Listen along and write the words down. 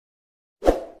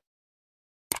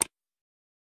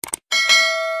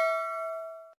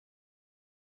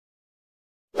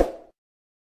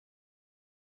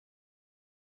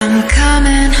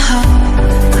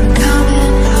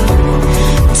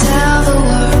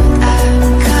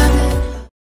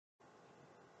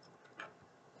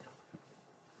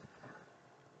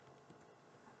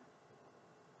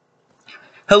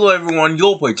Hello everyone,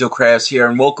 your boy DylCraftZ here,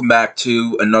 and welcome back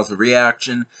to another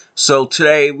reaction. So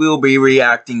today we'll be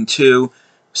reacting to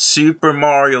Super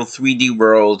Mario 3D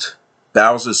World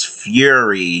Bowser's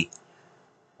Fury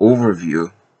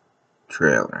overview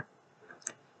trailer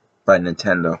by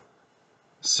Nintendo.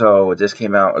 So this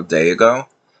came out a day ago,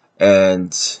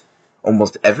 and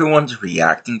almost everyone's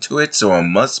reacting to it, so it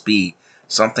must be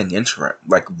something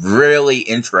really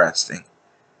interesting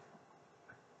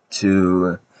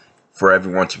for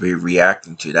everyone to be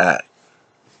reacting to that.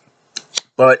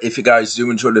 But if you guys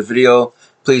do enjoy the video,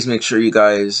 please make sure you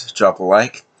guys drop a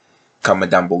like,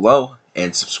 comment down below,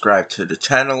 and subscribe to the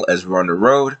channel as we're on the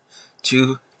road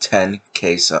to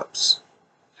 10k subs.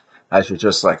 I should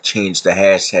just change the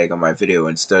hashtag on my video.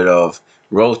 Instead of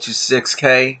road to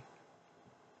 6k,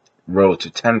 road to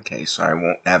 10k, so I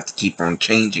won't have to keep on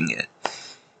changing it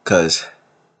because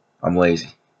I'm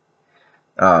lazy.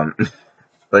 But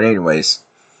anyways,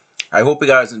 I hope you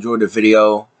guys enjoyed the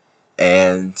video,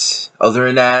 and other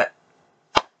than that,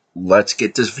 let's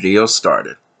get this video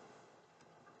started.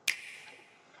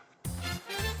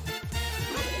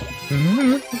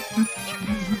 The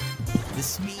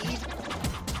speed,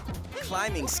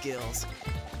 climbing skills,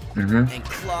 and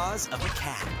claws of a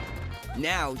cat.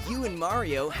 Now you and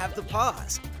Mario have the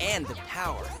paws and the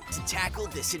power to tackle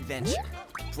this adventure,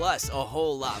 plus a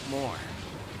whole lot more.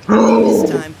 This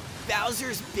time,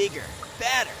 Bowser's bigger,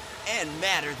 badder, and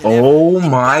madder than ever. Oh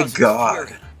my god.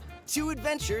 Fury. 2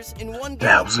 adventures in one game.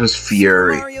 Bowser's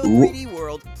Fury. Super Mario 3D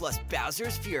World plus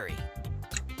Bowser's Fury.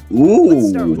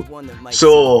 Ooh.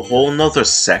 So a whole nother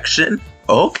section?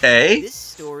 Okay. This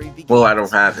story begins well, I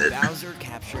don't have it. Bowser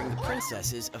capturing the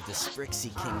princesses of the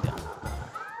Sprixie Kingdom.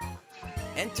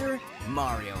 Enter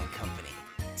Mario and Company.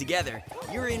 Together,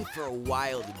 you're in for a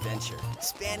wild adventure,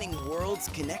 spanning worlds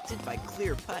connected by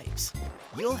clear pipes.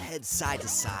 You'll head side to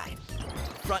side,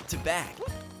 front to back,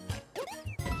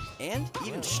 and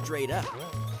even straight up.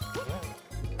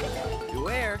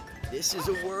 Beware, this is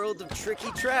a world of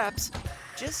tricky traps.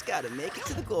 Just gotta make it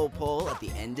to the goal pole at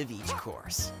the end of each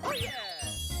course.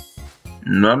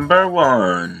 Number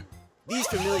 1. These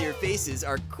familiar faces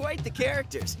are quite the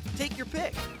characters. Take your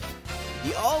pick.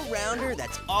 The all-rounder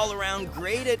that's all-around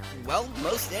great at, well,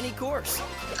 most any course.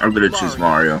 I'm gonna choose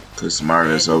Mario, because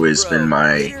Mario's always been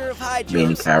my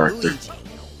main character. Luigi.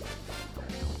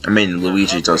 I mean,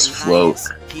 Luigi does float,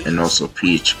 and also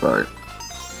Peach, but,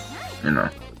 you know.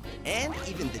 And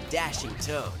even the dashing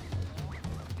Toad.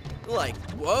 Like,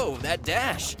 whoa, that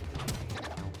dash.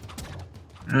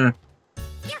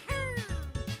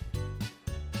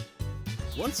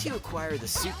 Once you acquire the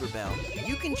Super Bell,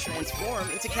 you can transform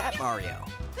into Cat Mario.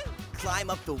 Climb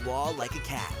up the wall like a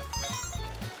cat.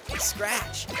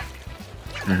 Scratch.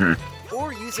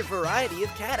 Or use a variety of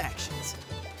cat actions.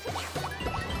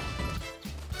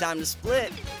 Time to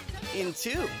split in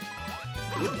 2.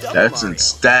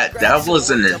 That was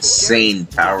an insane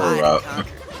power up.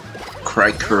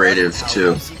 Quite creative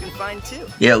too.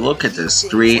 Yeah, look at this.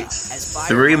 Three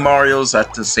Marios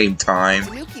at the same time.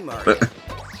 But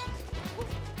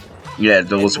yeah,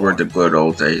 those were the good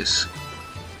old days.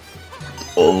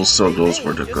 Also, those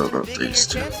were the good old days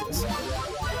too.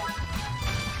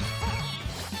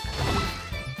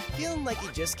 Feeling like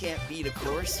you just can't beat a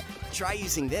course? Try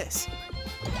using this.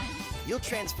 You'll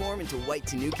transform into White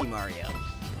Tanuki Mario.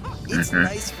 It's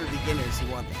nice for beginners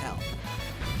who want the help.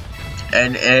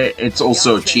 And it's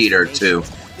also a cheater too,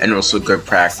 and also good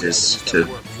practice too.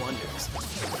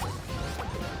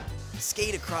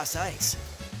 Skate across ice.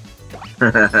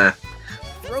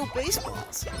 Throw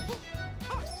baseballs.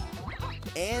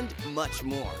 And much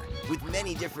more, with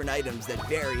many different items that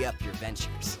vary up your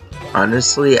ventures.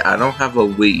 Honestly, I don't have a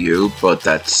Wii U, but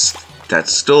that's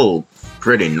still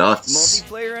pretty nuts.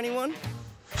 Multiplayer, anyone?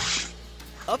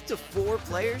 Up to 4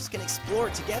 players can explore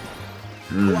together.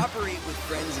 Cooperate with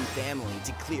friends and family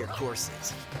to clear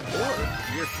courses. Or,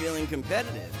 if you're feeling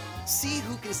competitive, see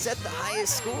who can set the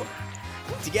highest score.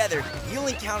 Together, you'll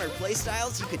encounter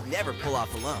playstyles you could never pull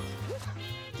off alone.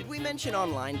 Did we mention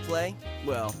online play?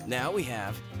 Well, now we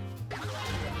have.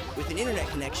 With an internet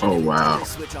connection and Nintendo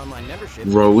Switch Online membership,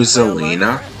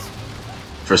 Rosalina?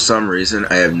 For some reason,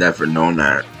 I have never known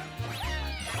that.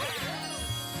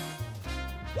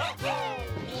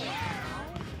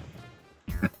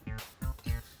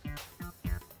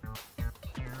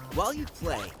 While you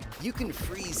play, you can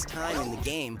freeze time in the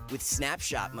game with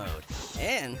snapshot mode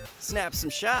and snap some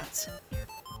shots.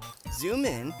 Zoom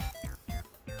in,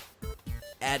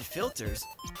 add filters,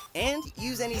 and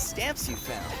use any stamps you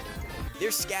found.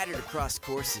 They're scattered across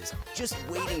courses, just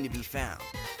waiting to be found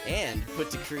and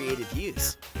put to creative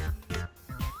use.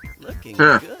 Looking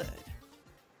good.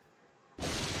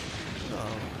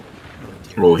 Oh.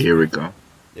 Oh, here we go.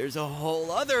 There's a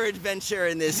whole other adventure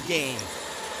in this game.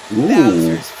 Ooh.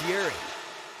 Bowser's Fury.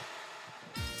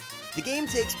 The game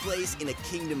takes place in a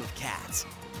kingdom of cats.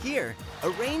 Here, a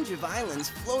range of islands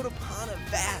float upon a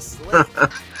vast lake.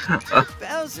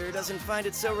 Bowser doesn't find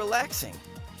it so relaxing.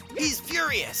 He's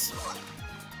furious.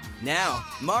 Now,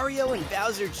 Mario and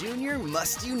Bowser Jr.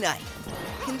 must unite.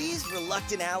 Can these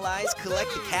reluctant allies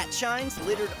collect the cat shines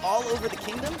littered all over the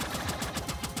kingdom?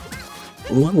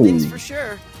 One thing's for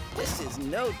sure, this is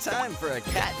no time for a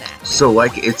cat nap. So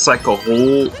like it's like a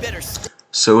whole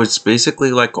so it's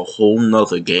basically like a whole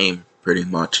nother game, pretty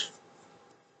much.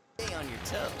 Stay on your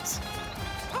toes.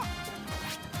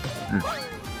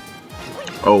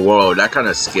 Oh whoa, that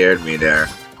kinda scared me there.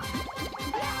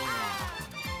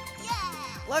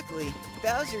 Luckily,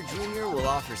 Bowser Jr. will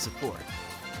offer support.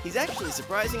 He's actually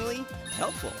surprisingly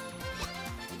helpful.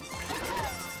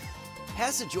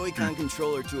 Pass a Joy-Con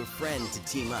controller to a friend to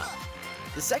team up.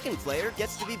 The second player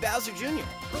gets to be Bowser Jr.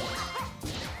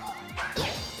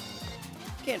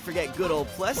 Can't forget good old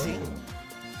Plessy.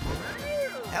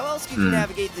 How else could you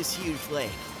navigate this huge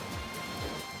lake?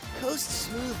 Coast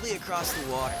smoothly across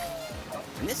the water.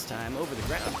 And this time over the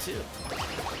ground, too.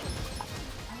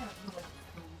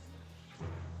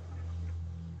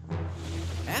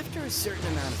 After a certain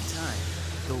amount of time,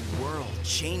 the world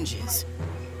changes.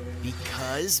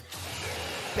 Because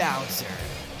Bowser.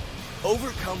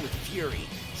 Overcome with fury,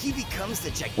 he becomes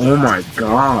the gigantic Oh my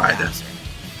god. Bowser.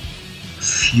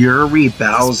 Fury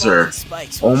Bowser.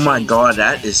 Oh my god,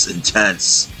 that is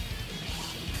intense.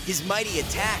 His mighty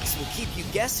attacks will keep you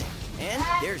guessing, and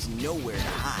there's nowhere to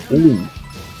hide. Ooh.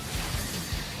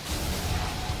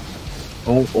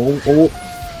 Oh.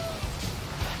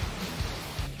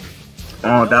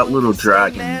 Oh, that little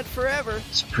dragon. Mad forever.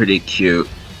 It's pretty cute.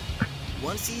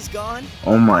 Once he's gone,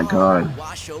 oh my god.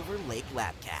 Wash over Lake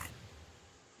Lapcat.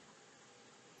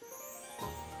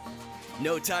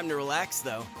 No time to relax,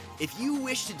 though. If you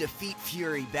wish to defeat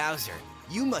Fury Bowser,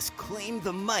 you must claim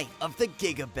the might of the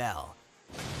Giga Bell.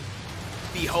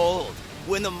 Behold,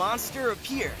 when the monster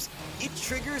appears, it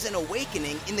triggers an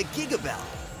awakening in the Giga Bell.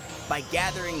 By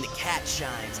gathering the cat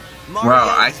shines, Mario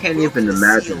wow, I can't even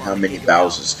imagine how many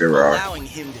Bowsers there are. Allowing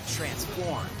him to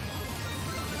transform.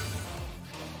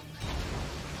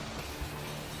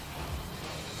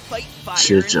 Fight fire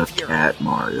Such a and fury cat,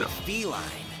 Mario. with feline.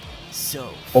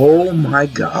 So. Oh my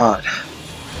god.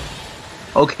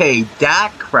 Okay,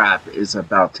 that crap is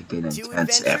about to get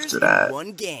intense after that.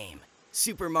 One game.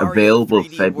 Super Mario Available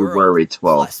 3D February 12th.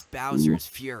 Plus Bowser's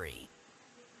Fury.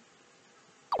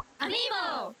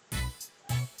 Amiibo!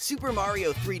 Super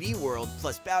Mario 3D World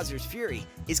plus Bowser's Fury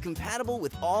is compatible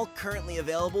with all currently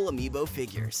available Amiibo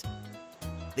figures.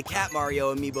 The Cat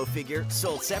Mario Amiibo figure,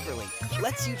 sold separately,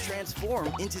 lets you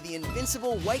transform into the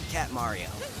invincible White Cat Mario.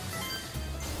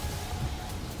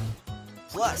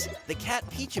 Plus, the Cat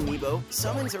Peach Amiibo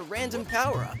summons a random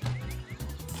power-up.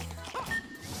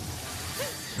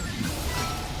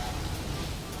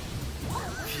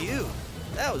 Phew,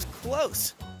 that was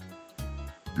close.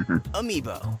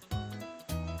 Amiibo.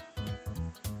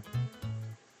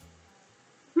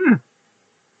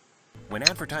 When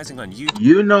advertising on YouTube.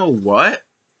 You know what?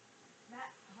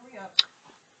 Matt, hurry up.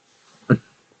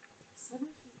 7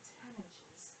 feet 10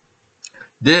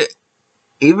 inches.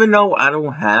 Even though I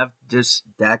don't have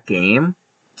that game,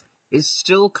 it's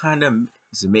still kind of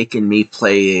making me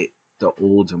play the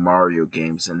old Mario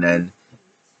games and then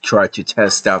try to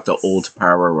test out the old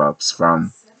power-ups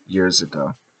from years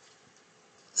ago.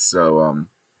 So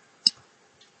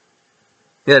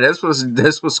yeah, this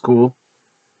was cool.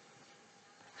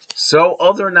 So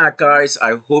other than that, guys,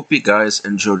 I hope you guys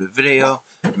enjoyed the video.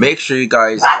 Make sure you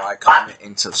guys like, comment,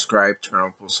 and subscribe. Turn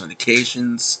on post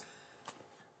notifications.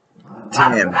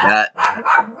 Damn,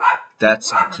 that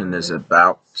section is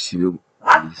about to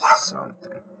be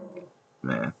something,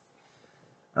 man.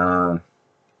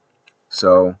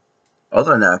 So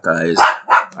other than that, guys,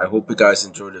 I hope you guys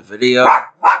enjoyed the video,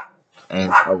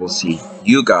 and I will see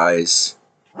you guys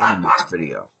in the next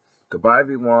video. Goodbye,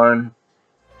 everyone.